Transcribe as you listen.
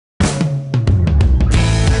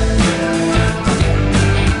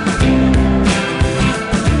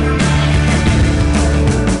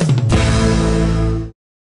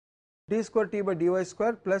d square t by dy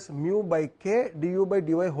square plus mu by k du by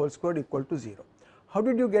dy whole square equal to 0. How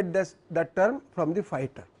did you get that term? From the phi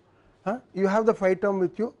term. You have the phi term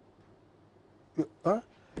with you.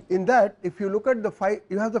 In that, if you look at the phi,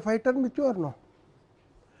 you have the phi term with you or no?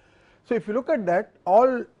 So if you look at that,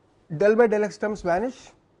 all del by del x terms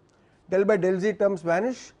vanish, del by del z terms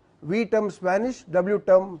vanish, v terms vanish, w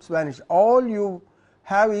terms vanish. All you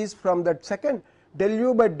have is from that second del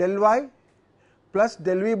u by del y plus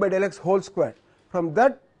del v by del x whole square. From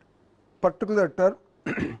that particular term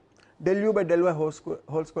del u by del y whole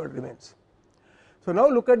square remains. So now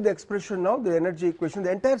look at the expression, now the energy equation,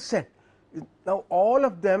 the entire set. Now all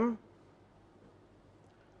of them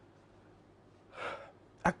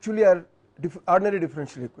actually are ordinary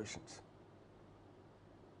differential equations.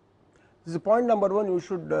 This is point number 1 you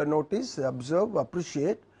should notice, observe,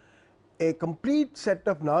 appreciate. A complete set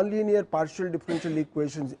of nonlinear partial differential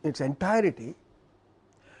equations in its entirety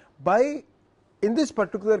by, in this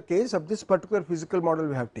particular case of this particular physical model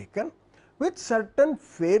we have taken, with certain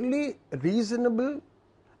fairly reasonable,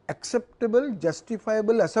 acceptable,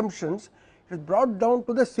 justifiable assumptions, it is brought down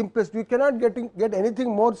to the simplest. You cannot get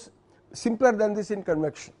anything more simpler than this in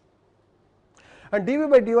convection. And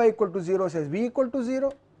dv by dy equal to 0 says v equal to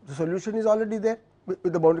 0, the solution is already there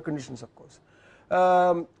with the boundary conditions, of course.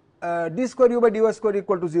 D square u by dy square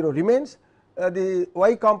equal to 0 remains. The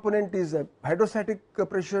y component is a hydrostatic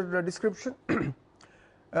pressure description.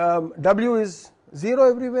 W is 0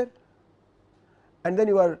 everywhere, and then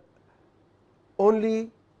you are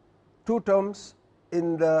only 2 terms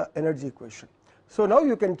in the energy equation. So now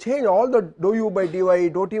you can change all the dou u by dy,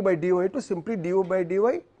 dou t by dy to simply du by dy,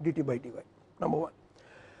 dt by dy, number 1.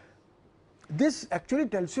 This actually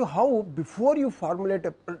tells you how, before you formulate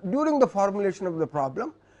during the formulation of the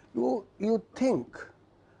problem, you think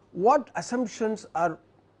what assumptions are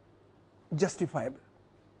justifiable.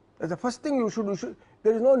 That's the first thing you should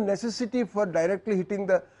there is no necessity for directly hitting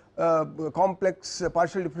the complex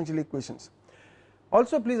partial differential equations.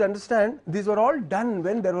 Also please understand, these were all done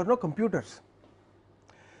when there were no computers.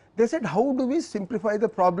 They said, how do we simplify the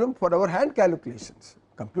problem for our hand calculations?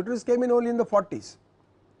 Computers came in only in the 40s,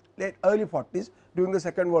 early 40s, during the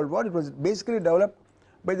Second World War. It was basically developed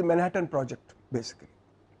by the Manhattan Project, basically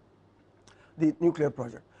the nuclear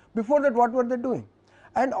project. Before that, what were they doing?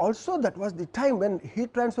 And also that was the time when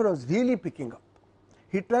heat transfer was really picking up.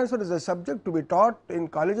 Heat transfer as a subject to be taught in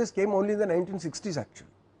colleges came only in the 1960s actually.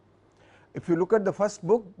 If you look at the first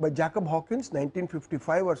book by Jacob Hawkins,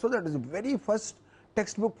 1955 or so, that is the very first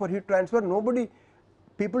textbook for heat transfer.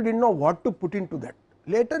 People didn't know what to put into that.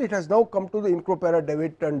 Later it has now come to the Incropera,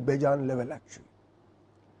 Dewitt and Bejan level actually.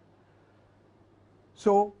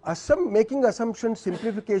 So making assumptions,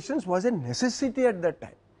 simplifications was a necessity at that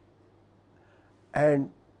time, and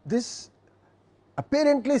this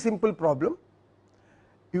apparently simple problem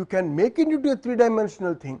you can make it into a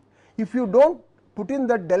 3-dimensional thing. If you don't put in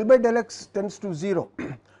that del by del x tends to 0,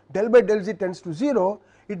 del by del z tends to 0,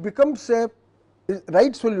 it becomes a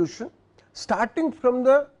right solution starting from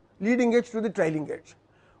the leading edge to the trailing edge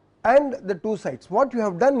and the two sides. What you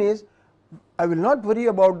have done is, I will not worry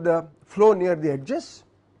about the flow near the edges.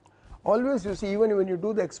 Always you see, even when you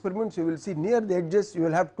do the experiments, you will see near the edges you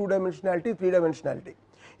will have 2-dimensionality,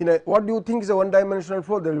 3-dimensionality. What do you think is a 1-dimensional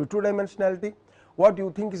flow? There will be 2-dimensionality. What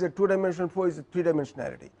you think is a 2-dimensional flow is a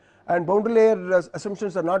 3-dimensionality. And boundary layer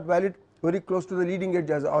assumptions are not valid very close to the leading edge,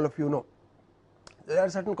 as all of you know. There are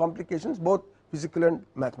certain complications, both physical and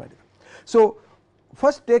mathematical. So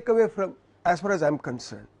first takeaway from, as far as I am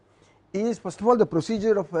concerned, is first of all the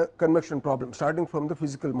procedure of a convection problem starting from the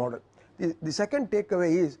physical model. The second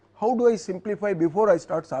takeaway is, how do I simplify before I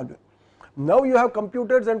start solving? Now you have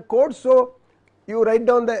computers and codes, so you write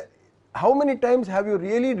down the, how many times have you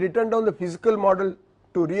really written down the physical model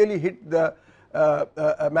to really hit the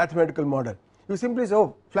mathematical model? You simply say,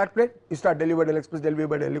 oh, flat plate, you start del u by del x plus del v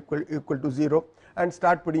by del equal to 0 and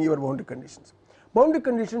start putting your boundary conditions. Boundary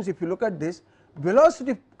conditions, if you look at this,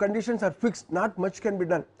 velocity conditions are fixed, not much can be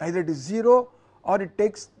done, either it is 0 or it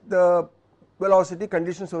takes the velocity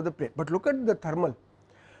conditions of the plate. But look at the thermal,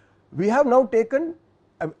 we have now taken,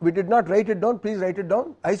 we did not write it down, please write it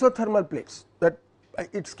down, isothermal plates, that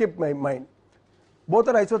it skipped my mind, both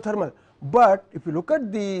are isothermal. But if you look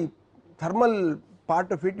at the thermal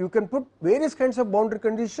part of it, you can put various kinds of boundary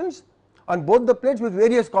conditions on both the plates with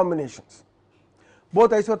various combinations,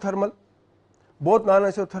 both isothermal, both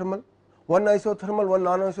non-isothermal, one isothermal, one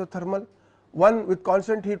non-isothermal, one with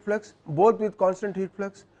constant heat flux, both with constant heat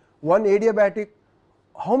flux, one adiabatic.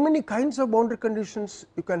 How many kinds of boundary conditions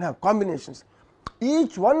you can have, combinations?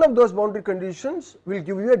 Each one of those boundary conditions will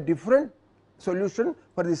give you a different solution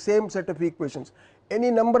for the same set of equations. any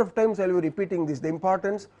number of times I will be repeating this, the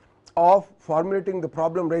importance of formulating the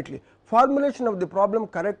problem rightly. Formulation of the problem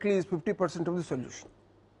correctly is 50% of the solution.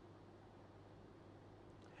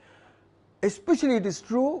 Especially it is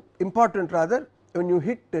true, important rather, when you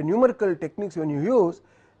hit numerical techniques, when you use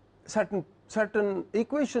certain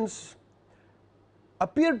equations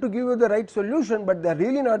appear to give you the right solution, but they are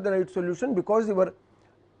really not the right solution because your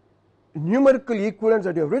numerical equivalents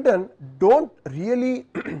that you have written do not really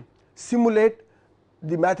simulate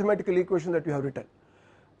the mathematical equation that you have written.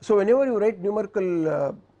 So whenever you write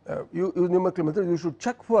numerical use numerical method, you should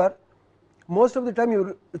check for, most of the time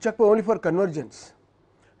you check for only for convergence.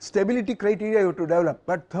 Stability criteria you have to develop,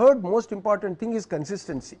 but third most important thing is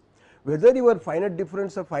consistency. Whether your finite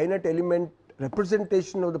difference or finite element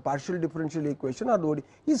representation of the partial differential equation or the ODE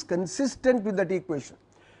is consistent with that equation.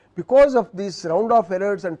 Because of these round off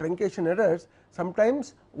errors and truncation errors,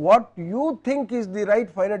 sometimes what you think is the right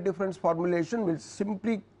finite difference formulation will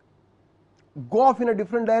simply go off in a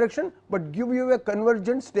different direction, but give you a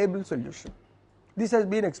convergent stable solution. This has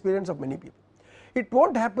been experience of many people. It will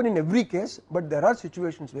not happen in every case, but there are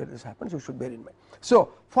situations where this happens, you should bear in mind.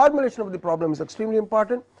 So formulation of the problem is extremely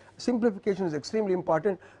important, simplification is extremely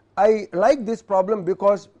important. I like this problem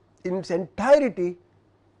because in its entirety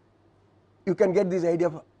you can get this idea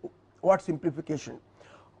of what simplification.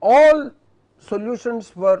 All solutions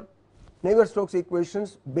for Navier-Stokes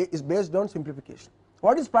equations is based on simplification.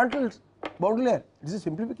 What is Prandtl's boundary layer? This is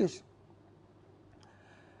simplification.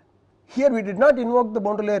 Here we did not invoke the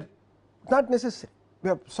boundary layer, not necessary. We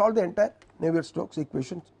have solved the entire Navier-Stokes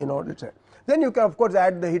equations in order to. Then you can of course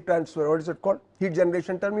add the heat transfer, what is it called, heat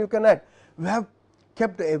generation term you can add. We have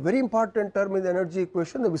kept a very important term in the energy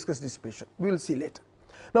equation, the viscous dissipation, we will see later.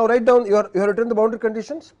 Now write down you have written the boundary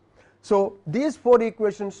conditions. So these 4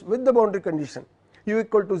 equations with the boundary condition, u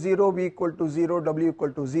equal to 0, v equal to 0, w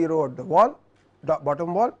equal to 0 at the wall,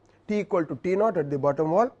 bottom wall, t equal to t naught at the bottom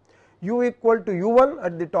wall, u equal to u1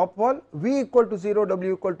 at the top wall, v equal to 0,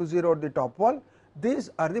 w equal to 0 at the top wall. These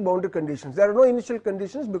are the boundary conditions. There are no initial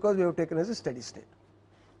conditions because we have taken as a steady state.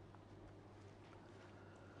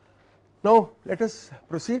 Now let us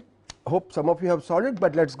proceed. Hope some of you have solved it,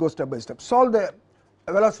 but let us go step by step. Solve the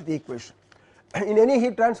velocity equation. In any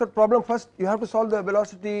heat transfer problem, first you have to solve the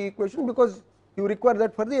velocity equation because you require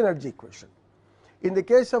that for the energy equation. In the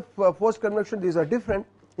case of forced convection, these are different.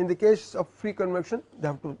 In the case of free convection, they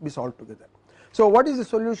have to be solved together. So what is the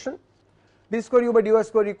solution? D square u by dy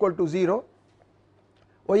square equal to 0,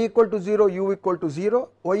 y equal to 0, u equal to 0,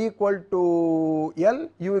 y equal to L,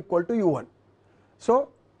 u equal to u1. So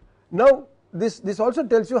now this also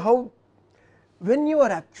tells you how, when you are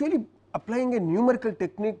actually applying a numerical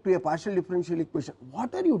technique to a partial differential equation,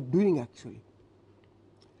 what are you doing actually?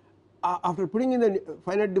 After putting in the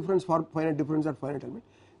finite difference for finite difference or finite element,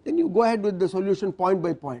 then you go ahead with the solution point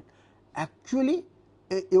by point. Actually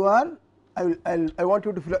you are, I want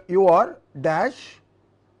you to fill up, you are dash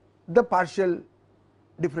the partial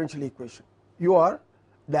differential equation, you are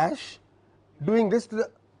dash doing this to the,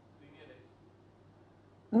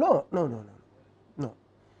 no.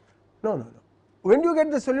 When you get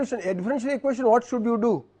the solution, a differential equation, what should you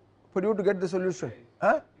do for you to get the solution?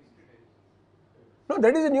 Huh? No,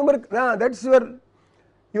 that is a numeric, that is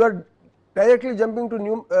you are directly jumping to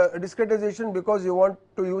discretization because you want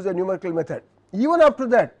to use a numerical method. Even after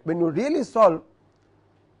that, when you really solve,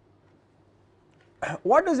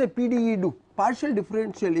 what does a PDE do? Partial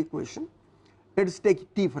differential equation, let us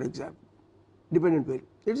take t for example, dependent variable,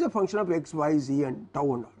 it is a function of x, y, z and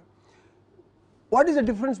tau and all. What is the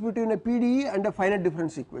difference between a PDE and a finite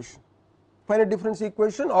difference equation? Finite difference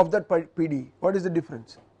equation of that PDE, what is the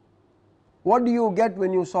difference? What do you get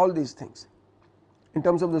when you solve these things in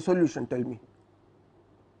terms of the solution? Tell me.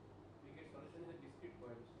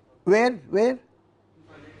 Where?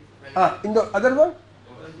 In the other one?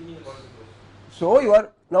 So you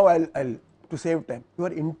are, now I'll to save time, you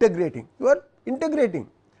are integrating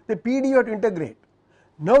the PDE you have to integrate.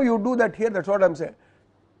 Now you do that here, that is what I am saying.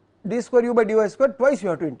 D square u by dy square, twice you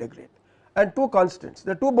have to integrate, and 2 constants,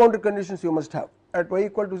 the 2 boundary conditions you must have at y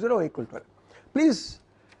equal to 0, y equal to 12. Please,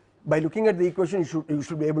 by looking at the equation you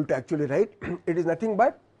should be able to actually write it is nothing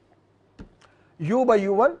but u by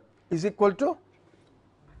u1 is equal to,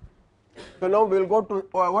 so now we will go to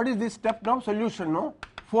what is this step now, solution, no,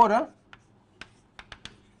 4.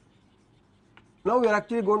 Now we are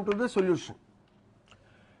actually going to the solution.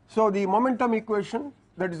 So the momentum equation,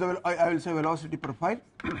 that is the, I will say velocity profile,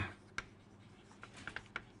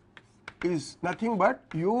 is nothing but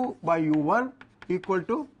u by u1 equal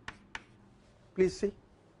to, please see,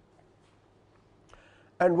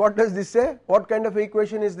 and what does this say, what kind of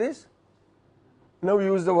equation is this? Now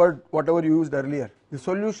use the word whatever you used earlier. The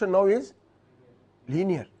solution now is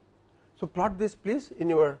linear. So plot this please in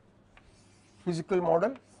your physical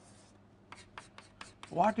model.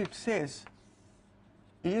 What it says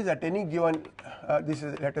is at any given this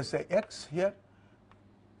is, let us say, x here.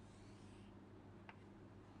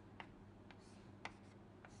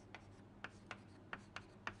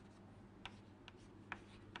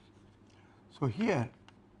 So here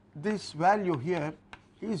this value here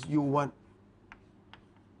is u1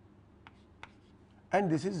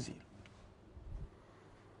 and this is 0.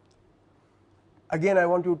 Again I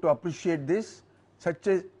want you to appreciate this, such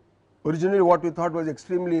as originally what we thought was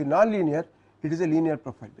extremely non-linear, it is a linear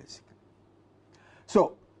profile basically.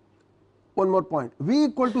 So one more point, V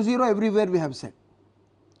equal to 0 everywhere we have said,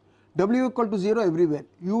 W equal to 0 everywhere,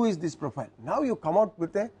 U is this profile. Now you come out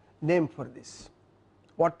with a name for this.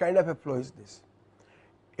 What kind of a flow is this?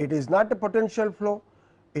 It is not a potential flow,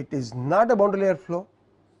 it is not a boundary layer flow.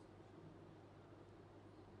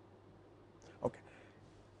 Okay.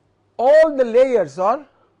 All the layers are,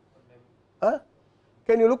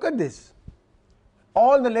 can you look at this?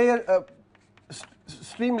 All the layer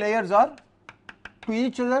stream layers are to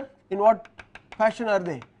each other. In what fashion are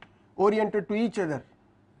they? Oriented to each other.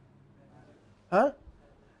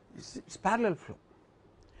 It's parallel flow.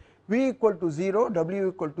 V equal to 0, W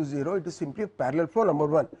equal to 0, it is simply a parallel flow, number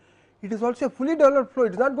 1. It is also a fully developed flow,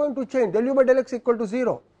 it is not going to change, del U by del X equal to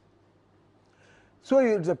 0. So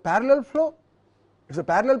it is a parallel flow, it is a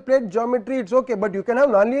parallel plate geometry, it is okay, but you can have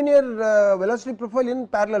nonlinear velocity profile in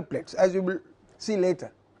parallel plates, as you will see later.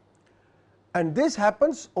 And this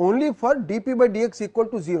happens only for dP by dx equal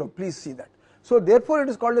to 0, please see that. So therefore it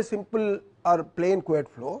is called a simple or plain Couette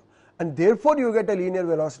flow, and therefore you get a linear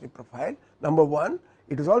velocity profile, number 1.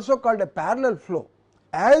 It is also called a parallel flow,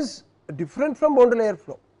 as different from boundary layer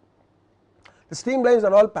flow. The streamlines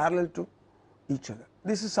are all parallel to each other.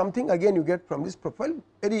 This is something again you get from this profile,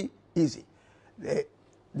 very easy. The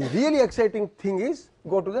really exciting thing is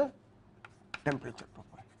go to the temperature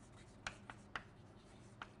profile.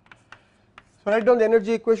 So write down the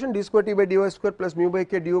energy equation, d square T by dy square plus mu by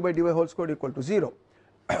k du by dy whole square equal to 0.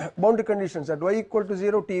 Boundary conditions at y equal to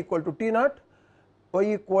 0, t equal to t naught,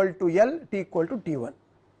 y equal to L, t equal to t1.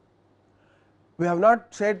 We have not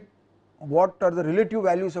said what are the relative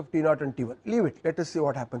values of t naught and t1, leave it, let us see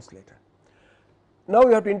what happens later. Now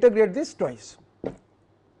we have to integrate this twice.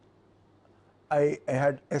 I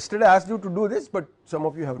had yesterday asked you to do this, but some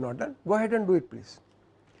of you have not done. Go ahead and do it please.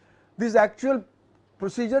 This actual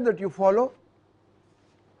procedure that you follow,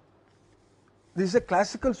 this is a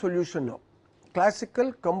classical solution now,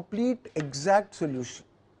 classical complete exact solution,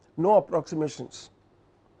 no approximations.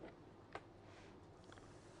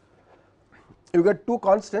 You get two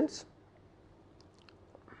constants,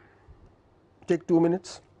 take 2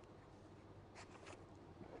 minutes.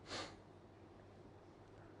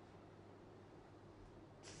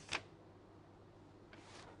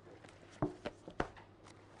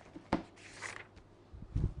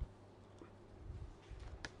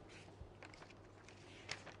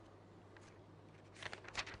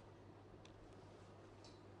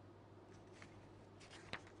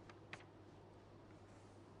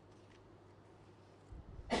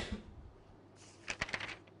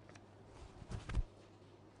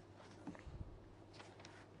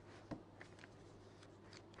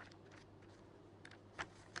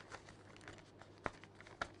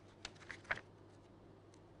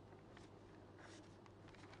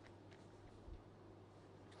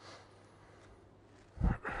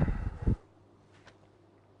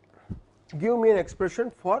 Give me an expression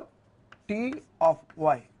for t of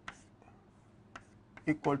y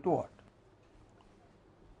equal to what?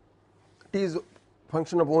 T is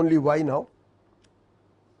function of only y now.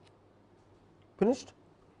 Finished?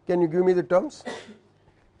 Can you give me the terms?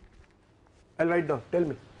 I'll write down. Tell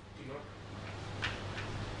me. T0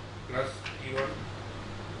 plus T1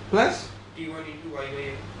 Plus T1 into y by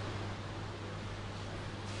n.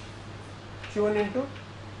 T1 into,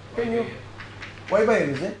 can Y you, by y by n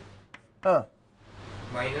is it?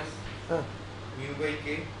 minus mu by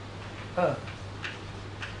k u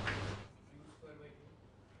square by k.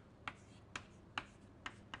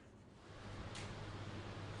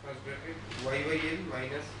 First bracket y by n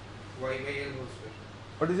minus y by n whole square.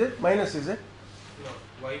 What is it? Minus is it? No,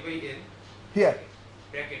 y by n Here.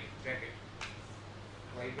 bracket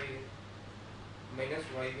y by n minus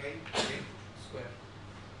y by n square.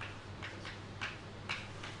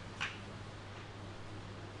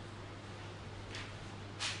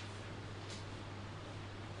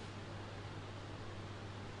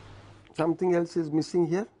 Something else is missing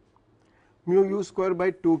here. Mu u square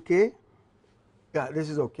by 2k. Yeah, this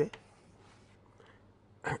is okay.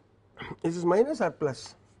 Is this minus or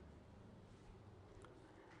plus?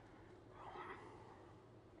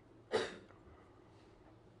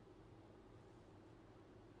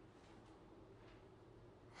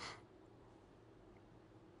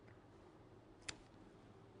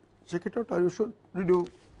 Check it out, or you should. Did you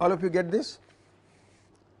all of you get this?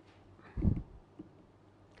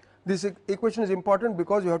 This equation is important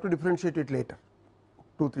because you have to differentiate it later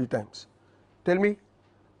 2-3 times. Tell me.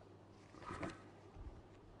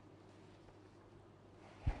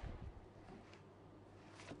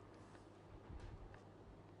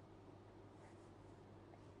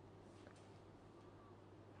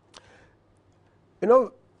 You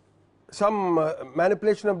know, some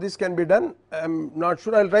manipulation of this can be done. I am not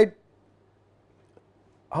sure. I will write.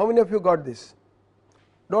 How many of you got this?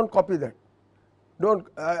 Do not copy that. Don't.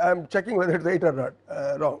 I am checking whether it is right or not,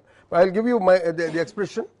 wrong. I will give you my the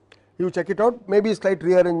expression. You check it out. Maybe slight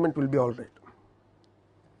rearrangement will be all right.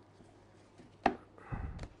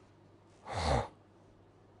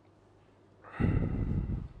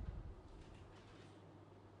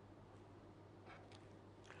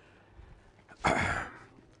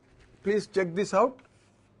 Please check this out.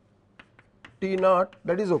 T naught,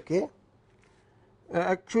 that is okay.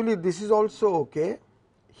 Actually, this is also okay.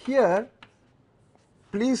 Here,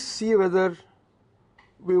 please see whether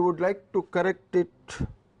we would like to correct it.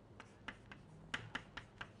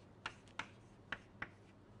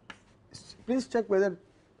 Please check whether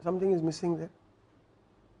something is missing there.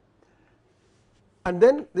 And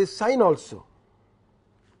then this sign also.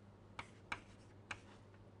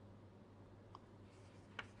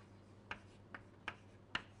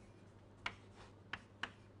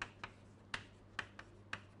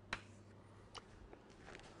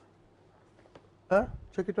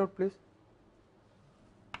 Check it out, please.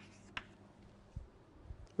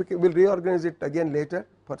 We will reorganize it again later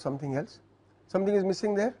for something else. Something is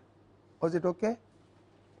missing there. Was it okay?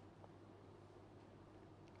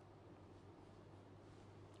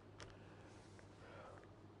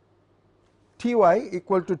 Ty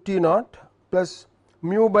equal to T naught plus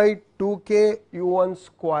mu by 2k u1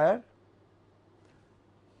 square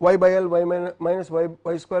y by L y minus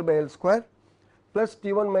y square by L square plus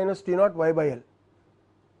T1 minus T naught y by L.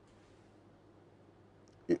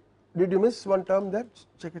 Did you miss one term there?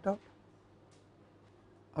 Check it out.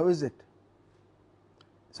 How is it?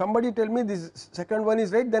 Somebody tell me this second one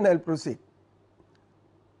is right, then I will proceed.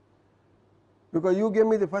 Because you gave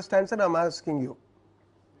me the first answer, I am asking you.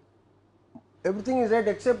 Everything is right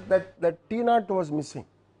except that T naught was missing.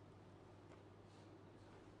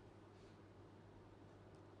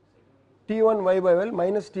 T1 y by L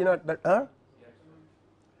minus T naught, that,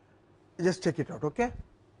 just check it out, okay?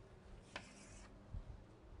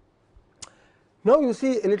 Now you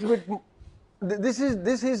see a little bit. This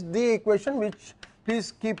is the equation which,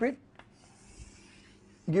 please keep it.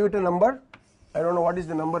 Give it a number. I don't know what is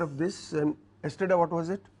the number of this. And yesterday what was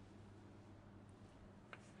it?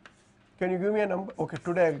 Can you give me a number? Okay,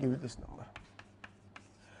 today I will give you this number.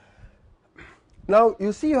 Now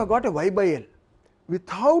you see you have got a y by L.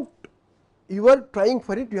 Without you are trying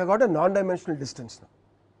for it, you have got a non-dimensional distance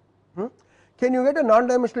now. Can you get a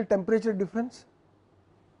non-dimensional temperature difference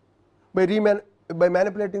by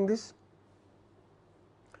manipulating this?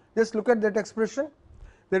 Just look at that expression.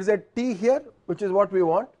 There is a T here, which is what we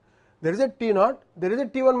want. There is a T naught. There is a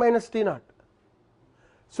T1 minus T naught.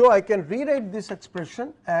 So I can rewrite this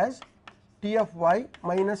expression as T of y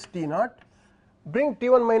minus T naught. Bring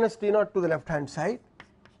T1 minus T naught to the left hand side.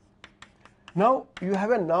 Now you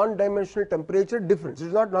have a non-dimensional temperature difference. It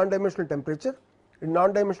is not non-dimensional temperature. It is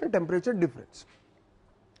non-dimensional temperature difference.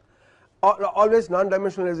 Always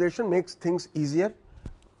non-dimensionalization makes things easier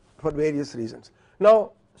for various reasons.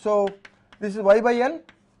 Now, so this is y by L,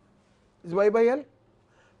 is y by L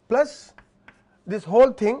plus this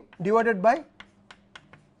whole thing divided by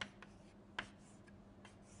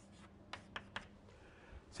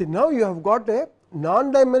see, now you have got a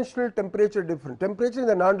non-dimensional temperature difference, temperature in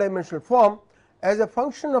the non-dimensional form as a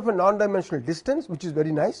function of a non-dimensional distance, which is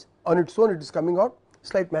very nice. On its own it is coming out,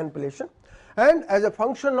 slight manipulation, and as a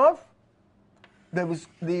function of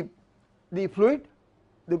the fluid,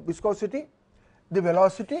 the viscosity, the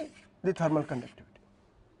velocity, the thermal conductivity.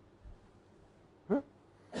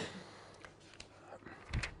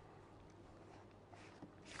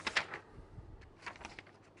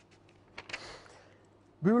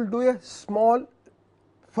 We will do a small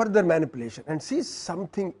further manipulation and see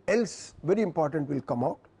something else very important will come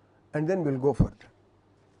out, and then we will go further.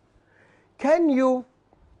 Can you,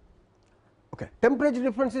 okay, temperature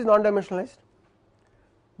difference is non-dimensionalized.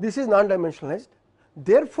 This is non-dimensionalized.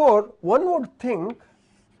 Therefore, one would think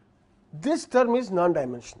this term is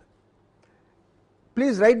non-dimensional.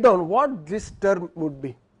 please write down what this term would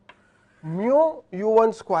be, mu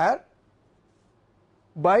u1 square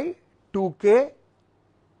by 2k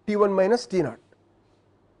T1 minus T0.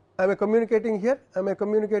 Am I communicating here? Am I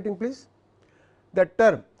communicating, please? That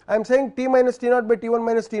term, I am saying T minus T0 by T1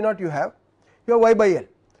 minus T0 you have y by L.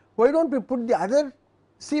 Why don't we put the other,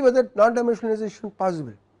 see whether non-dimensionalization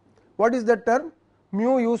possible. What is that term?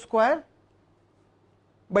 Mu u square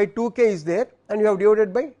by 2k is there and you have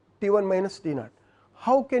divided by T1 minus T0.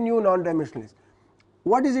 How can you non-dimensionalize?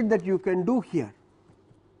 What is it that you can do here?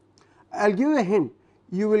 I will give you a hint.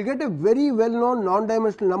 You will get a very well known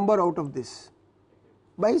non-dimensional number out of this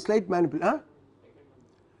by slight manipulation.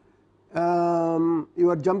 You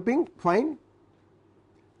are jumping, fine,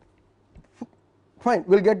 we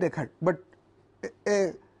will get the cut, but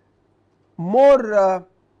a more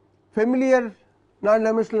familiar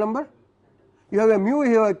non-dimensional number, you have a mu,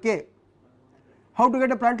 you have a k. How to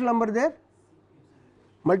get a Prandtl number there?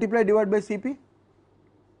 Multiply, divide by Cp,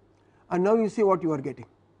 and now you see what you are getting.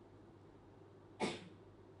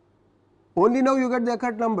 Only now you get the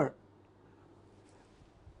Eckert number.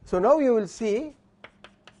 So now you will see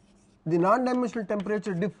the non-dimensional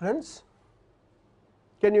temperature difference.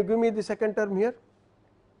 Can you give me the second term here?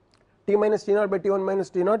 T minus T0 by T1 minus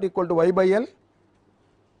T0 equal to y by L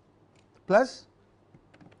plus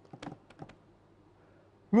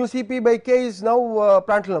mu Cp by k is now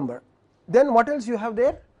Prandtl number. Then what else you have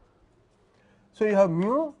there? So you have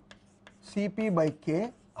mu Cp by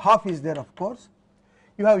k, half is there of course.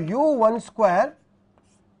 You have u1 square,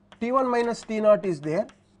 T1 minus T0 is there.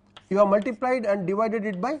 You have multiplied and divided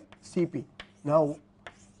it by Cp. Now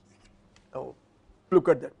look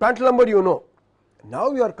at that. Prandtl number you know.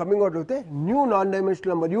 Now you are coming out with a new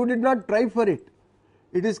non-dimensional number. You did not try for it.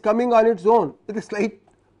 It is coming on its own with a slight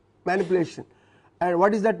manipulation. And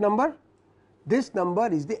what is that number? This number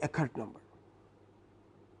is the Eckert number.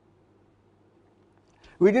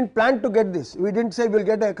 We did not plan to get this. We did not say we will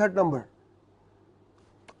get a Eckert number.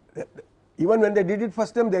 Even when they did it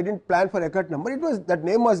first time, they did not plan for Eckert number. It was that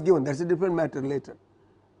name was given. That is a different matter later.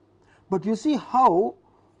 But you see how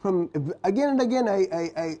from again and again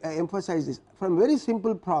I emphasize this, from very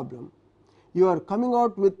simple problem you are coming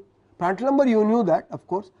out with Prandtl number, you knew that of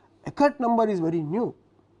course. Eckert number is very new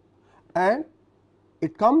and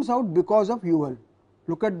it comes out because of u1.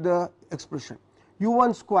 Look at the expression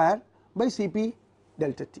u1 square by Cp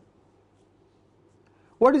delta T.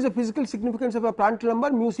 What is the physical significance of a Prandtl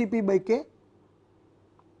number? Mu Cp by k.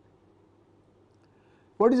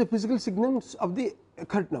 What is the physical significance of the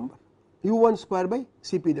Eckert number? u1 square by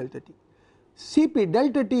Cp delta T. Cp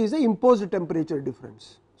delta T is a imposed temperature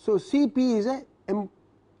difference. So Cp is a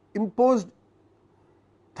imposed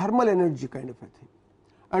thermal energy kind of a thing.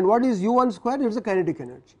 And what is u1 square? It is a kinetic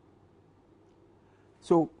energy.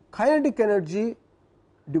 So kinetic energy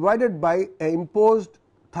divided by a imposed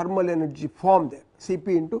thermal energy form there,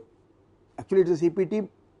 Cp into, actually it is a Cpt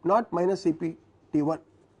naught minus Cpt1.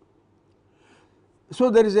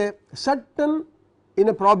 So there is a certain, in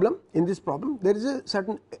a problem, in this problem there is a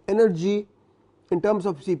certain energy in terms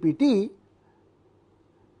of Cpt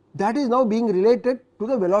that is now being related to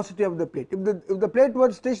the velocity of the plate. If the plate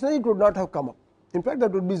were stationary, it would not have come up. In fact,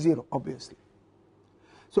 that would be 0 obviously.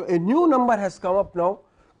 So a new number has come up now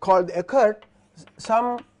called Eckert.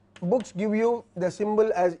 Some books give you the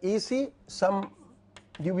symbol as EC, some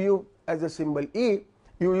give you as the symbol E,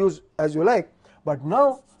 you use as you like, but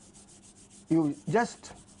now you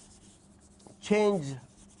just change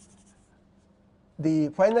the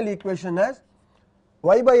final equation as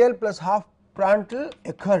y by L plus half Prandtl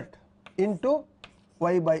Eckert into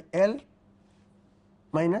y by L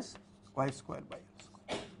minus y square by L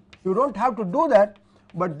square. You do not have to do that,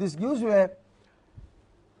 but this gives you a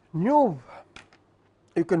new,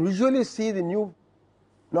 you can visually see the new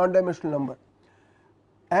non-dimensional number,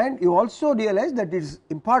 and you also realize that it is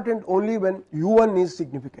important only when u1 is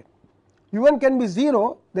significant. u1 can be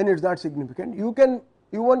 0, then it is not significant.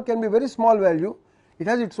 u1 can be very small value, it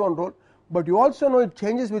has its own role, but you also know it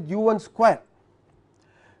changes with u1 square.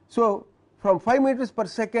 So from 5 meters per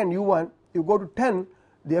second u1 you go to 10,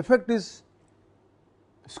 the effect is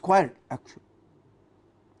squared actually.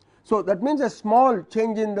 So that means a small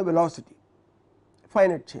change in the velocity,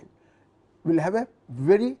 finite change, will have a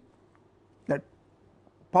very that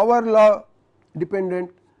power law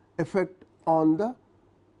dependent effect on the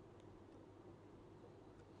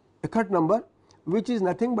Eckert number, which is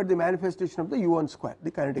nothing but the manifestation of the u1 square,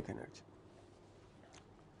 the kinetic energy.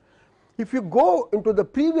 If you go into the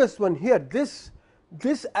previous one here, this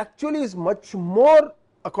actually is much more,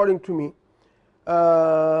 according to me,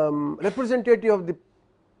 representative of the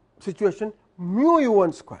situation, mu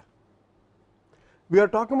u1 square. we are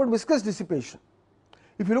talking about viscous dissipation.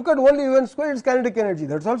 If you look at only U1 square, it is kinetic energy,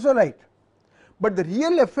 that is also right, but the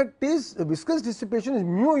real effect is the viscous dissipation is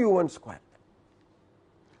mu U1 square,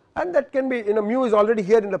 and that can be, mu is already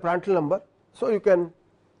here in the Prandtl number, so you can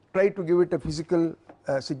try to give it a physical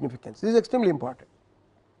significance. This is extremely important.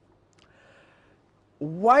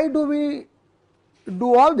 Why do we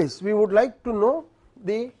do all this? We would like to know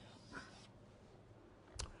the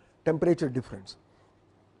temperature difference.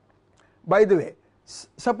 By the way,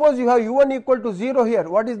 suppose you have U1 equal to 0 here,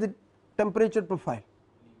 what is the temperature profile?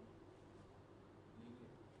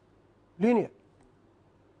 Linear,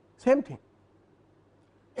 same thing.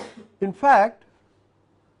 In fact,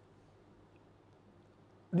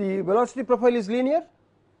 the velocity profile is linear,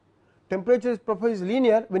 temperature profile is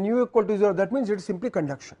linear when U equal to 0, that means it is simply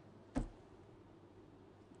conduction, it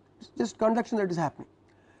is just conduction that is happening.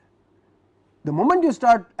 The moment you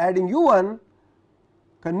start adding U1,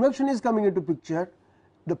 convection is coming into picture,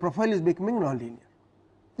 the profile is becoming nonlinear.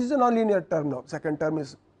 This is a nonlinear term now, second term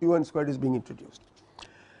is U1 squared is being introduced.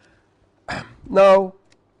 Now,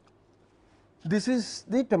 this is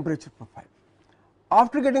the temperature profile.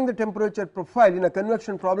 After getting the temperature profile in a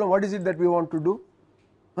convection problem, what is it that we want to do?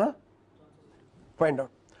 Find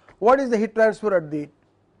out what is the heat transfer at the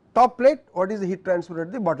top plate, what is the heat transfer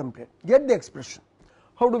at the bottom plate, get the expression.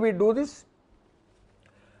 How do we do this?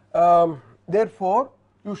 Therefore,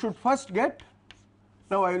 you should first get,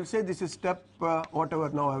 now I will say this is step whatever,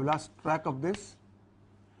 now I have lost track of this,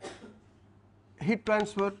 heat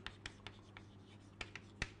transfer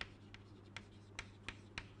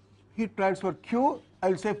Q, I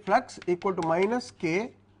will say flux equal to minus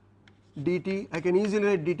K dt, I can easily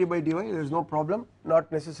write dt by dy, there is no problem,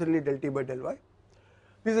 not necessarily del t by del y.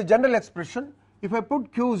 This is a general expression. If I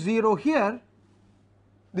put Q0 here,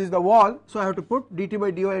 this is the wall, so I have to put dt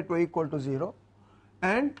by dy at y equal to 0,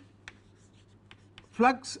 and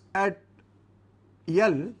flux at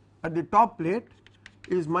L at the top plate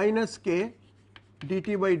is minus K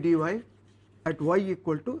dt by dy at y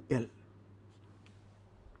equal to L.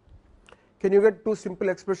 Can you get two simple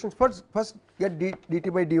expressions? First get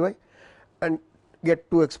dt by dy and get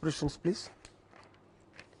two expressions, please.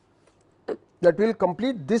 That will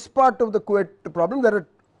complete this part of the Couette problem. There are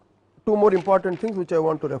two more important things which I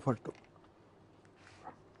want to refer to.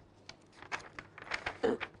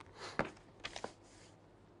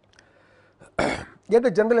 Get a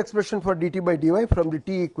general expression for dt by dy from the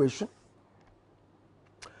T equation.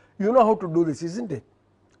 You know how to do this, isn't it?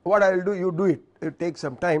 What I will do, you do it, it will take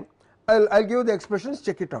some time. I will give you the expressions,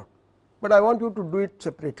 check it out, but I want you to do it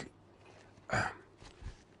separately.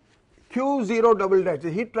 Q0 double dash,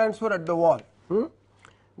 the heat transfer at the wall,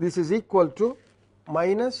 this is equal to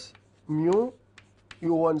minus mu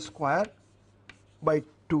U1 square by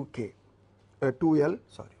 2K, 2L,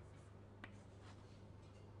 sorry,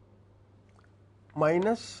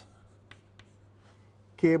 minus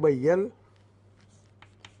K by L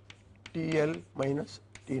TL minus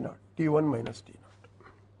T naught, T1 minus T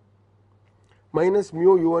naught, minus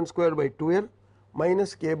mu U1 square by 2L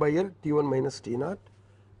minus K by L T1 minus T naught,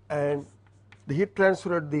 and the heat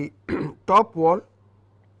transfer at the top wall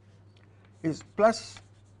is plus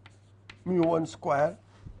mu 1 square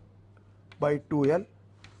by 2L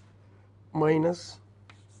minus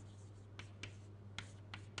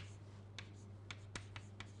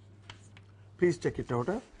please check it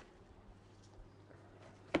out.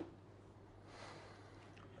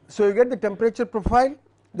 So you get the temperature profile,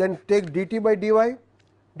 then take dt by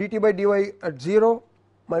dy at 0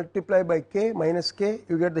 multiply by K minus K,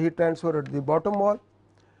 you get the heat transfer at the bottom wall,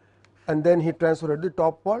 and then heat transfer at the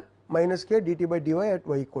top wall minus K dt by dy at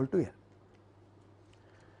y equal to L.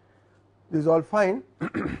 This is all fine.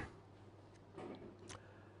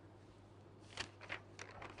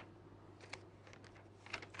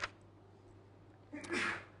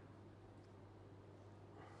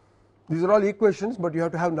 These are all equations, but you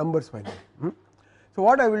have to have numbers finally. So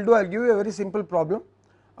what I will do, I will give you a very simple problem.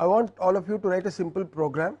 I want all of you to write a simple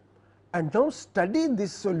program and now study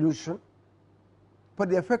this solution for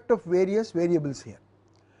the effect of various variables here.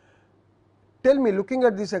 Tell me, looking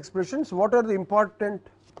at these expressions, what are the important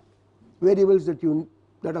variables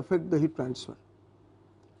that affect the heat transfer?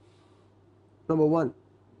 Number 1,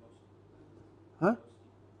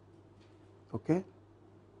 okay,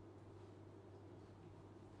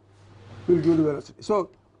 we will give the velocity. So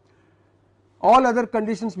all other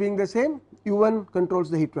conditions being the same, U1 controls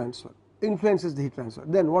the heat transfer, influences the heat transfer.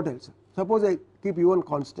 Then what else? Suppose I keep U1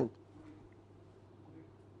 constant.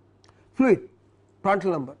 Fluid,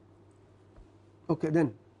 Prandtl number. Okay,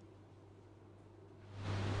 then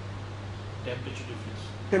temperature difference.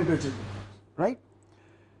 Temperature difference, right?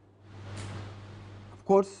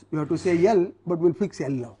 course you have to say L, but we will fix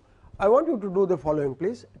L now. I want you to do the following,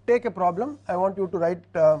 please. Take a problem. I want you to write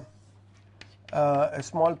a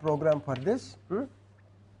small program for this.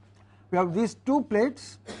 We have these two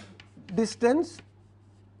plates, distance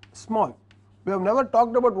small. We have never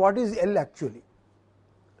talked about what is L actually.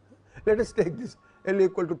 Let us take this L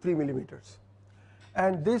equal to 3 millimeters,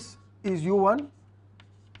 and this is U1.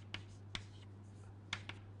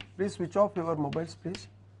 Please switch off your mobiles, please.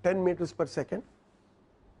 10 meters per second.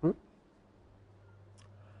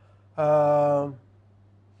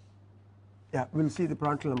 Yeah, we will see the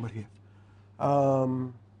Prandtl number here.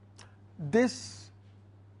 This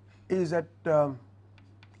is at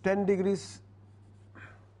 10 degrees.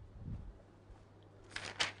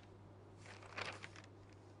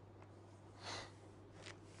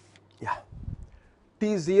 Yeah,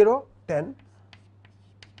 T0 10,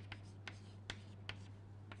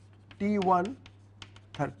 T1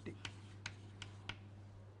 30.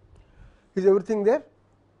 Is everything there?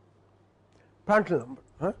 Prandtl number.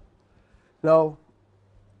 Now,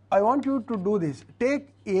 I want you to do this. Take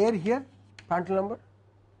air here, Prandtl number.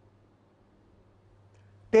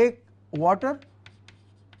 Take water.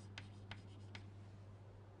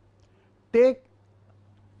 Take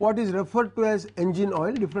what is referred to as engine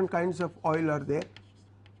oil. Different kinds of oil are there.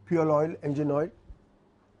 Fuel oil, engine oil.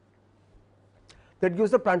 That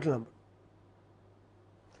gives the Prandtl number.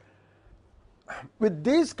 With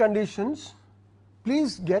these conditions,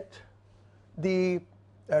 please get the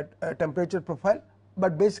temperature profile,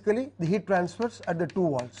 but basically the heat transfers at the two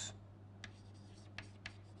walls.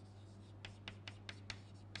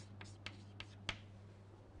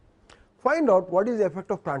 Find out what is the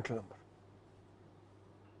effect of Prandtl number.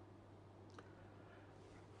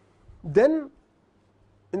 Then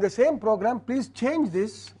in the same program, please change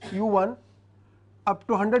this U1 up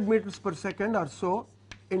to 100 meters per second or so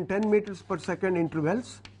in 10 meters per second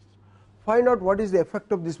intervals. Find out what is the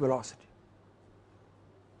effect of this velocity.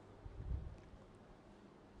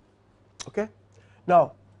 Okay.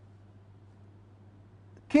 Now,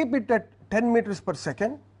 keep it at 10 meters per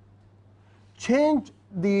second, change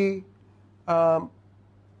the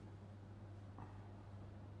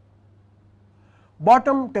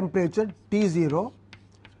bottom temperature T0,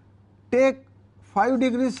 take 5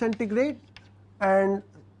 degrees centigrade and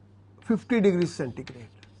 50 degrees centigrade.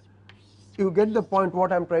 You get the point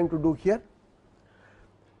what I am trying to do here.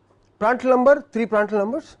 Prandtl number, 3 Prandtl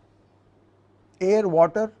numbers: air,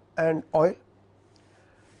 water and oil.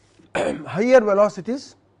 Higher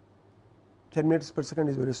velocities, 10 meters per second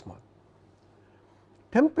is very small.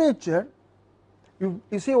 Temperature, you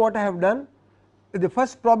see what I have done. The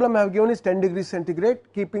first problem I have given is 10 degrees centigrade,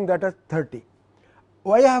 keeping that at 30.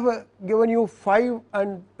 Why I have given you 5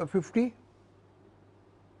 and 50?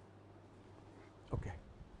 Okay.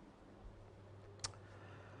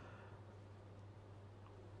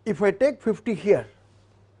 If I take 50 here,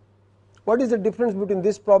 what is the difference between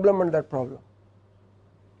this problem and that problem?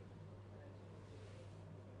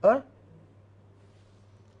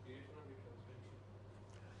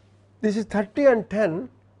 This is 30 and 10,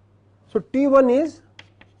 so T1 is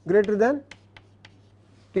greater than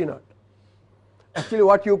T0. Actually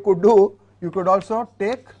what you could do, you could also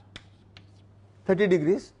take 30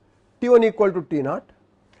 degrees, T1 equal to T0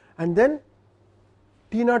 and then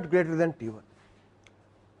T0 greater than T1.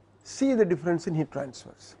 See the difference in heat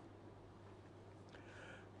transfers.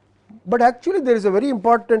 But actually there is a very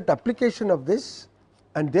important application of this,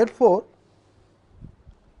 and therefore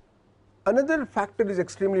another factor is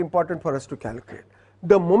extremely important for us to calculate.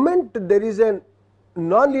 The moment there is a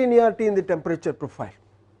non-linearity in the temperature profile,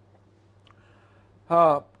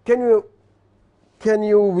 can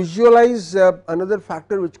you visualize another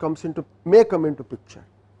factor which may come into picture?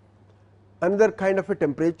 Another kind of a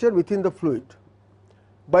temperature within the fluid.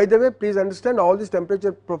 By the way, please understand, all this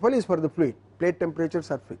temperature profile is for the fluid. Plate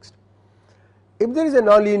temperatures are fixed. If there is a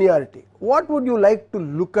non-linearity, what would you like to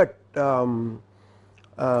look at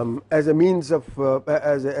as a means of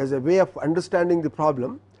as a way of understanding the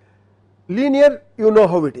problem? Linear, you know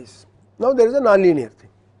how it is. Now there is a non-linear thing.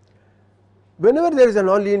 Whenever there is a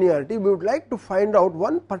non-linearity, we would like to find out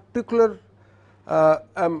one particular. I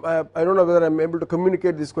don't know whether I am able to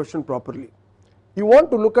communicate this question properly. You want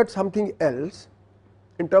to look at something else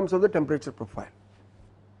in terms of the temperature profile.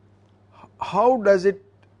 How does it?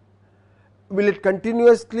 Will it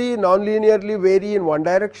continuously non-linearly vary in one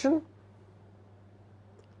direction?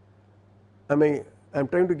 I am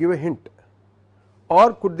trying to give a hint.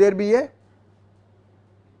 Or could there be a,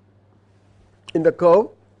 in the curve,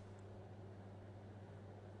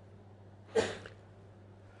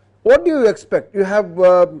 what do you expect? You have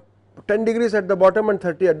 10 degrees at the bottom and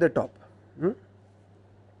 30 at the top.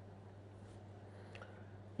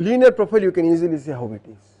 linear profile you can easily see how it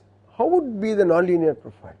is. How would be the non-linear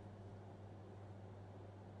profile?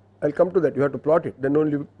 I will come to that, you have to plot it, then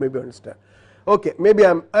only maybe understand. Okay, maybe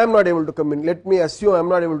I am not able to communicate, let me assume I am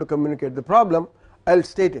not able to communicate the problem, I will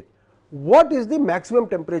state it. What is the maximum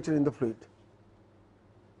temperature in the fluid?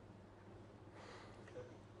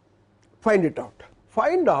 Find it out.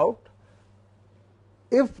 Find out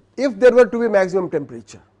if there were to be maximum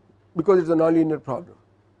temperature, because it is a non-linear problem.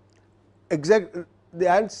 The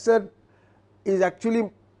answer is actually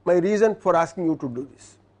my reason for asking you to do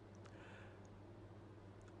this.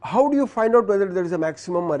 How do you find out whether there is a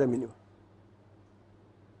maximum or a minimum?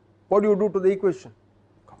 What do you do to the equation?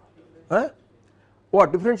 Huh?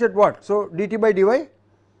 What? Differentiate what? So dt by dy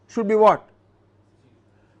should be what?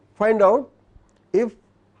 Find out if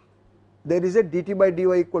there is a dt by dy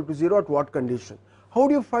equal to 0 at what condition. How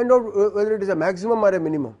do you find out whether it is a maximum or a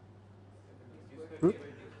minimum?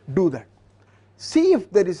 Do that. See if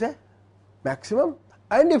there is a maximum,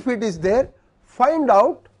 and if it is there, find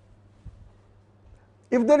out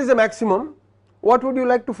if there is a maximum, what would you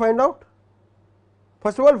like to find out?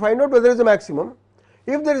 First of all, find out whether there is a maximum.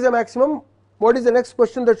 If there is a maximum, what is the next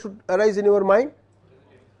question that should arise in your mind?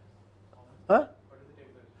 Huh?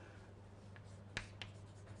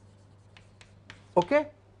 Okay,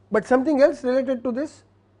 but something else related to this?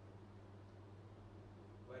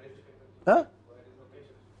 Huh?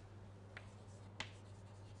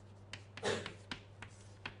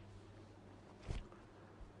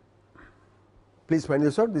 Please find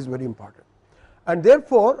this out, this is very important. And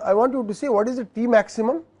therefore, I want you to say what is the T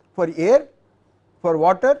maximum for air, for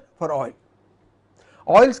water, for oil.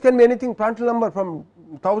 Oils can be anything, Prandtl number from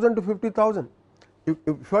 1000 to 50,000. If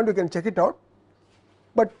you want, you can check it out,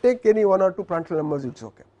 but take any 1 or 2 Prandtl numbers, it is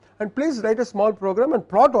okay. And please write a small program and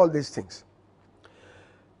plot all these things.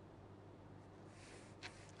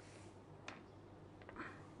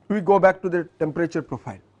 We go back to the temperature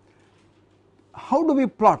profile. How do we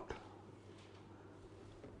plot?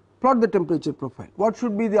 Plot the temperature profile. What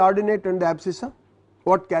should be the ordinate and the abscissa?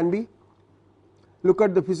 What can be? Look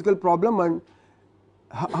at the physical problem and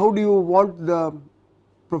how do you want the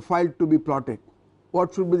profile to be plotted?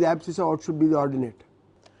 What should be the abscissa, what should be the ordinate?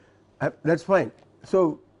 That is fine.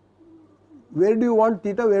 So where do you want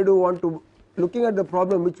theta, where do you want to, looking at the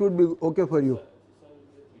problem, which would be okay for you?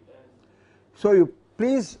 So you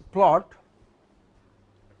please plot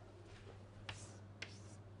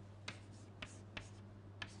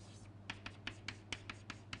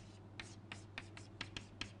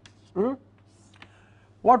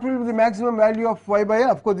what will be the maximum value of y by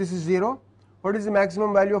L? Of course, this is 0. What is the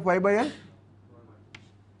maximum value of y by L?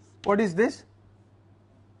 What is this?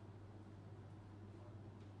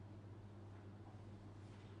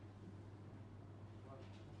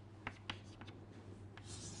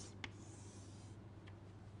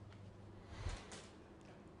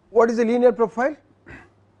 What is the linear profile?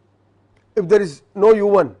 If there is no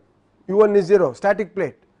u1, u1 is 0, static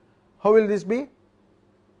plate, how will this be?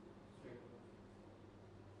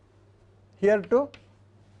 Here to,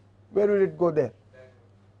 where will it go there?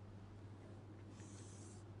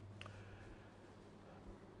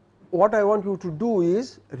 What I want you to do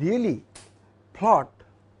is really plot.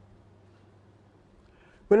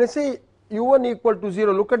 When I say u1 equal to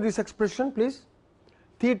 0, look at this expression please.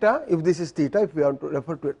 Theta, if this is theta, if we want to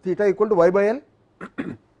refer to it, theta equal to y by L.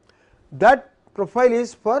 That profile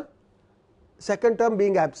is for second term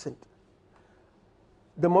being absent.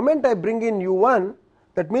 The moment I bring in u1,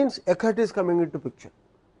 that means Eckert is coming into picture.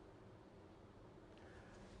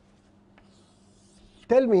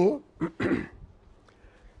 Tell me,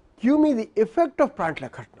 give me the effect of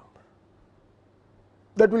Prandtl-Eckert number.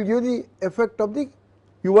 That will give the effect of the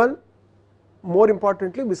u1, more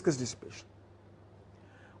importantly viscous dissipation.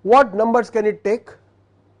 What numbers can it take?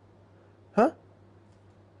 Huh?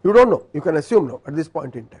 You do not know, you can assume now at this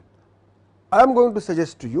point in time. I am going to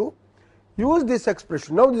suggest to you, use this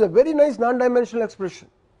expression. Now this is a very nice non-dimensional expression,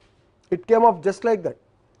 it came off just like that.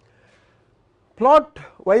 Plot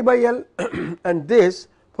y by L and this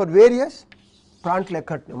for various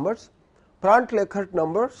Prandtl-Eckert numbers. Prandtl-Eckert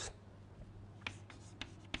numbers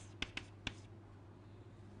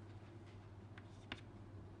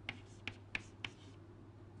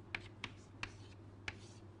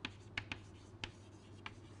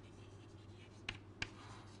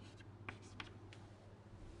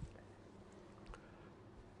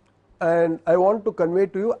and I want to convey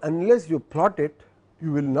to you, unless you plot it,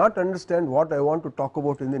 you will not understand what I want to talk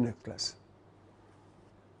about in the next class.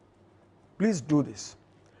 Please do this.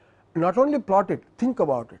 Not only plot it, think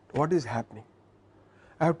about it, what is happening.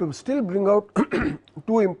 I have to still bring out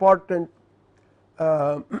two important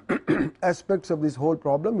aspects of this whole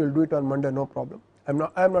problem. We will do it on Monday, no problem. I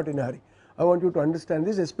am not in a hurry. I want you to understand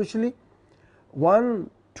this, especially 1,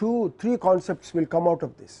 2, 3 concepts will come out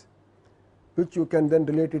of this, which you can then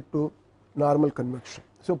relate it to normal convection.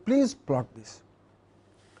 So, please plot this.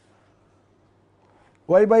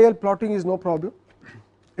 Y by L plotting is no problem,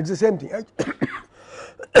 it is the same thing.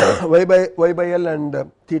 Y by L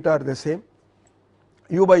and theta are the same.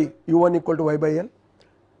 U by U1 equal to Y by L,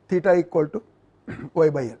 theta equal to Y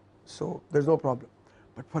by L. So, there is no problem.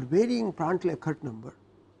 But for varying Prandtl-Eckert number,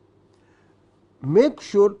 make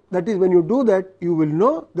sure, that is, when you do that, you will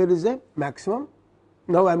know there is a maximum.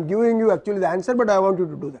 Now, I am giving you actually the answer, but I want you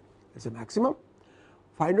to do that. There is a maximum.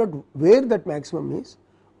 Find out where that maximum is.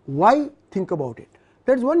 Why? Think about it.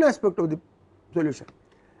 That is one aspect of the solution.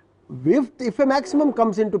 If a maximum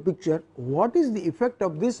comes into picture, what is the effect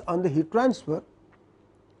of this on the heat transfer?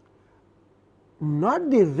 Not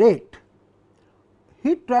the rate,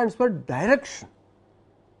 heat transfer direction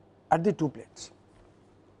at the two plates.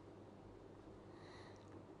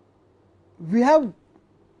 We have,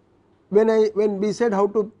 when we said how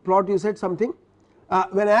to plot, you said something.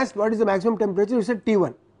 When I asked what is the maximum temperature, you said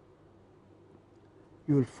T1.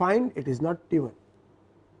 You will find it is not T1,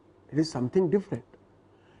 it is something different.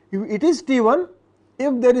 It is T1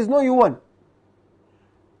 if there is no U1.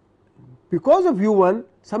 Because of U1,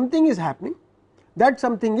 something is happening. That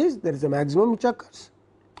something is, there is a maximum which occurs.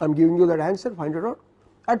 I am giving you that answer, find it out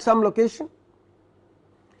at some location.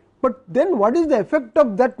 But then what is the effect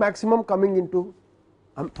of that maximum coming into,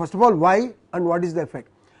 first of all, why and what is the effect?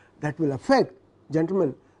 That will affect,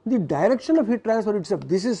 gentlemen, the direction of heat transfer itself.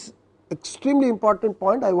 This is extremely important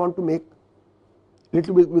point I want to make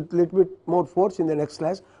little bit more force in the next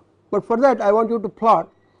class. But for that I want you to plot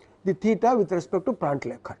the theta with respect to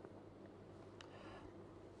Prandtl-Eckert.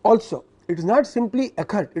 Also, it is not simply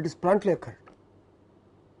Eckert, it is Prandtl-Eckert.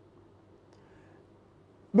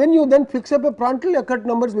 When you then fix up a Prandtl-Eckert,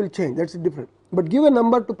 numbers will change, that is different. But give a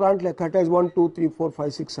number to Prandtl-Eckert as 1, 2, 3, 4,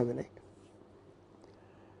 5, 6, 7, 8.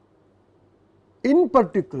 In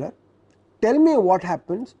particular, tell me what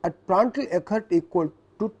happens at Prandtl-Eckert equal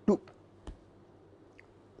to 2.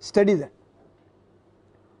 Study that.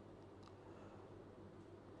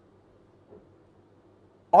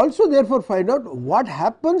 Also therefore find out what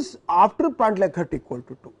happens after Prandtl-Eckert equal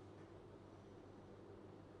to 2.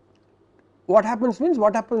 What happens means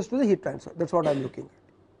what happens to the heat transfer, that is what I am looking at.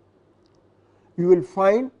 You will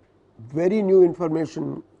find very new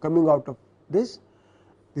information coming out of this.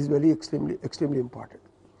 This is very extremely important.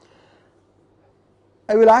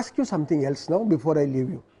 I will ask you something else now before I leave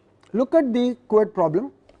you. Look at the Couette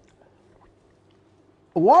problem.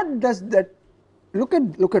 What does that, look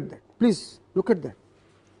at that, please look at that.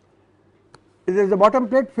 There is a bottom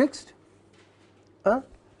plate fixed, there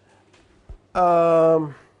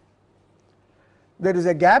is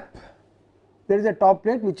a gap, there is a top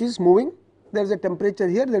plate which is moving, there is a temperature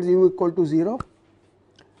here, there is U equal to 0,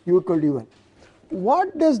 U equal to U1.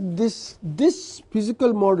 What does this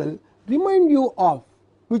physical model remind you of,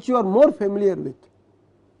 which you are more familiar with?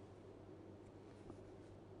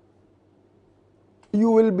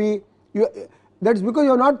 You will be, that is because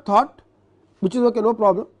you have not thought, which is okay, no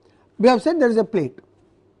problem. We have said there is a plate.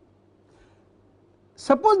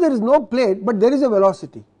 Suppose there is no plate, but there is a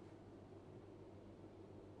velocity.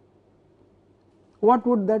 What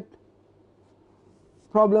would that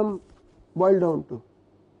problem boil down to?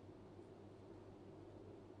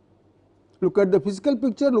 Look at the physical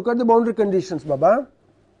picture, look at the boundary conditions, Baba.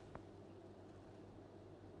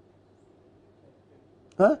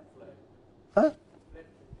 Huh? Huh?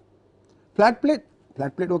 Flat plate,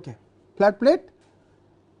 okay. Flat plate,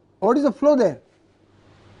 what is the flow there?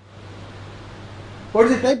 What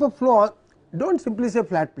is the type of flow? Do not simply say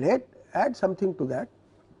flat plate, add something to that.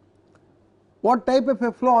 What type of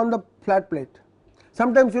a flow on the flat plate?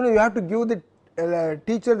 Sometimes you have to give the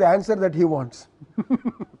teacher the answer that he wants.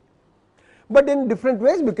 But in different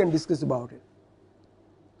ways we can discuss about it.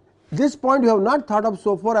 This point you have not thought of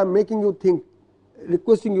so far, I am making you think,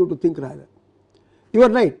 requesting you to think rather. You are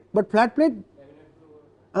right, but flat plate?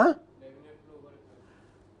 Huh?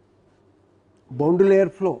 Boundary layer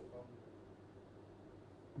flow.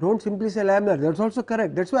 Do not simply say laminar, that is also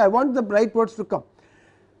correct. That is why I want the right words to come.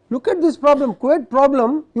 Look at this problem, Couette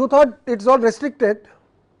problem, you thought it is all restricted,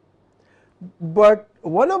 but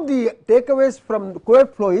one of the takeaways from the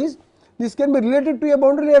Couette flow is this can be related to a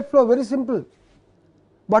boundary layer flow, very simple.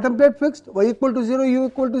 Bottom plate fixed, y equal to 0, u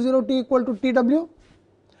equal to 0, t equal to tw.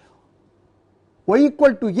 Y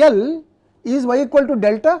equal to L is y equal to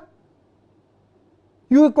delta,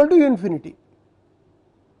 u equal to u infinity,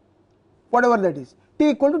 whatever that is, t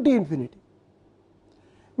equal to t infinity.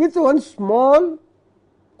 with one small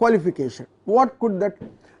qualification. What could that?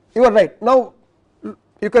 You are right. Now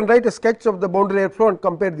you can write a sketch of the boundary layer flow and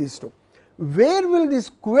compare these two. Where will this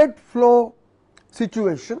Couette flow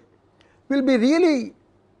situation will be really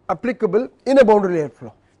applicable in a boundary layer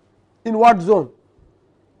flow? In what zone?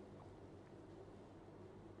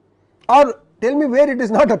 Or tell me where it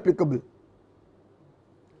is not applicable.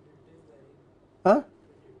 Huh?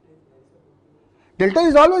 Delta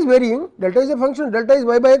is always varying. Delta is a function. Delta is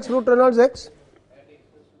y by x root Reynolds x.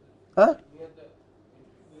 Huh?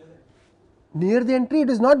 Near the entry it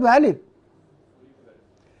is not valid.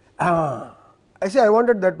 I say I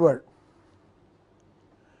wanted that word.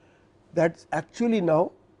 That's actually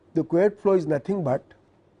now the Couette flow is nothing but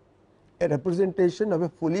a representation of a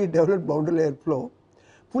fully developed boundary layer flow.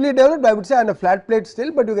 Fully developed, I would say, on a flat plate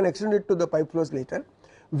still, but you can extend it to the pipe flows later,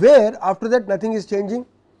 where after that nothing is changing.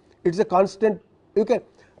 It is a constant. You can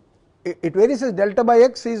it varies as delta by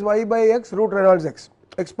x is y by x root Reynolds x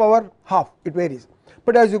power half. It varies,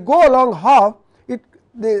 but as you go along half,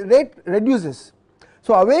 the rate reduces.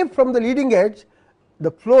 So away from the leading edge,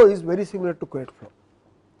 the flow is very similar to Couette flow.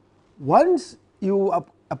 Once you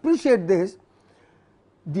appreciate this,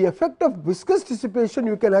 the effect of viscous dissipation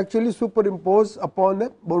you can actually superimpose upon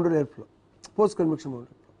the boundary layer flow, post convection boundary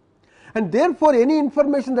flow, and therefore any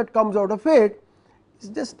information that comes out of it is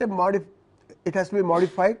just it has to be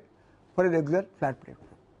modified for a regular flat plate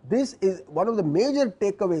flow. This is one of the major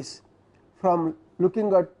takeaways from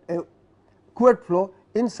looking at a Couette flow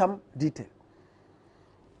in some detail.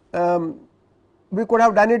 We could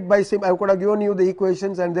have done it by I could have given you the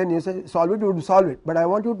equations and then you say solve it, you would solve it, but I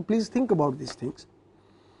want you to please think about these things.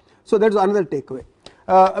 So that is another takeaway.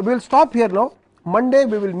 We will stop here now. Monday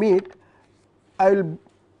we will meet. I will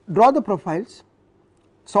draw the profiles,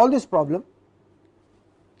 solve this problem.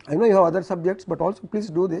 I know you have other subjects, but also please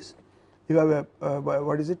do this. You have a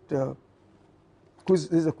what is it? Quiz.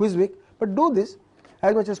 This is a quiz week, but do this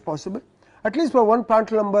as much as possible. At least for one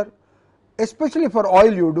Prandtl number, especially for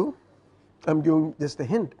oil you do. I am giving just a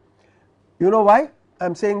hint. You know why I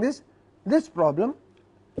am saying this? This problem.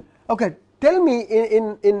 Okay, tell me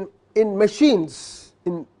in machines,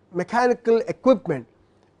 in mechanical equipment,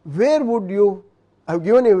 where would you? I have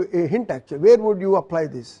given a hint actually. Where would you apply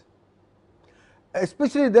this?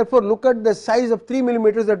 Especially therefore, look at the size of 3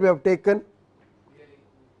 millimeters that we have taken.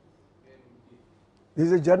 This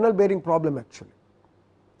is a journal bearing problem actually.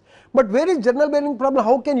 But where is journal bearing problem?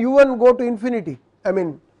 How can U1 go to infinity? I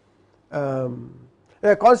mean,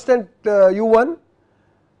 a constant U1,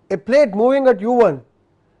 a plate moving at U1,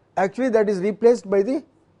 actually that is replaced by the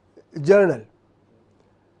journal.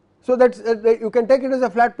 So that's you can take it as a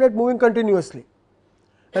flat plate moving continuously,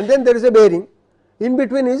 and then there is a bearing. In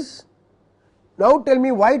between is, now tell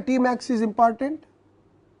me why T max is important.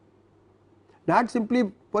 Not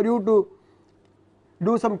simply for you to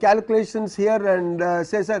do some calculations here and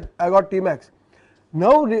say, sir, I got T max.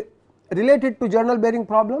 Now related to journal bearing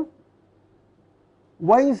problem,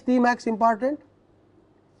 why is T max important?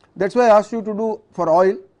 That is why I asked you to do for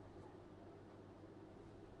oil.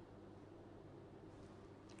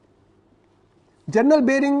 Journal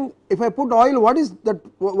bearing, if I put oil, what is that?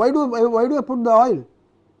 Why do I put the oil?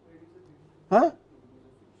 Huh?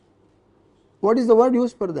 What is the word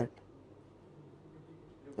used for that?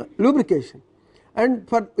 Lubrication. And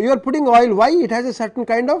for you are putting oil, why? It has a certain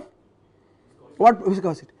kind of what?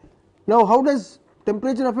 Viscosity. Now how does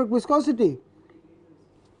temperature affect viscosity?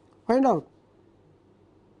 Find out.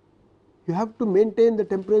 You have to maintain the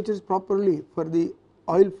temperatures properly for the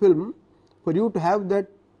oil film for you to have that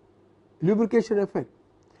lubrication effect.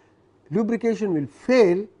 Lubrication will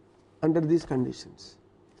fail under these conditions.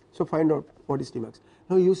 So find out what is T max.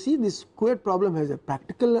 Now you see this Couette problem has a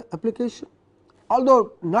practical application,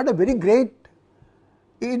 although not a very great.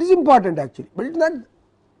 It is important actually, but it is not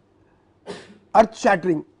earth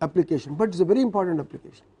shattering application, but it is a very important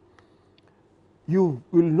application. You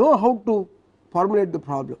will know how to formulate the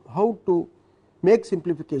problem, how to make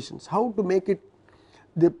simplifications, how to make it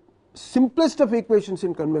the simplest of equations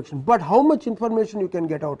in convection, but how much information you can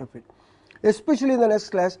get out of it. Especially in the next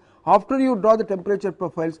class, after you draw the temperature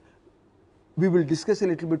profiles, we will discuss a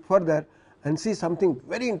little bit further and see something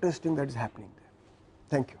very interesting that is happening there.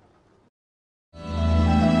 Thank you.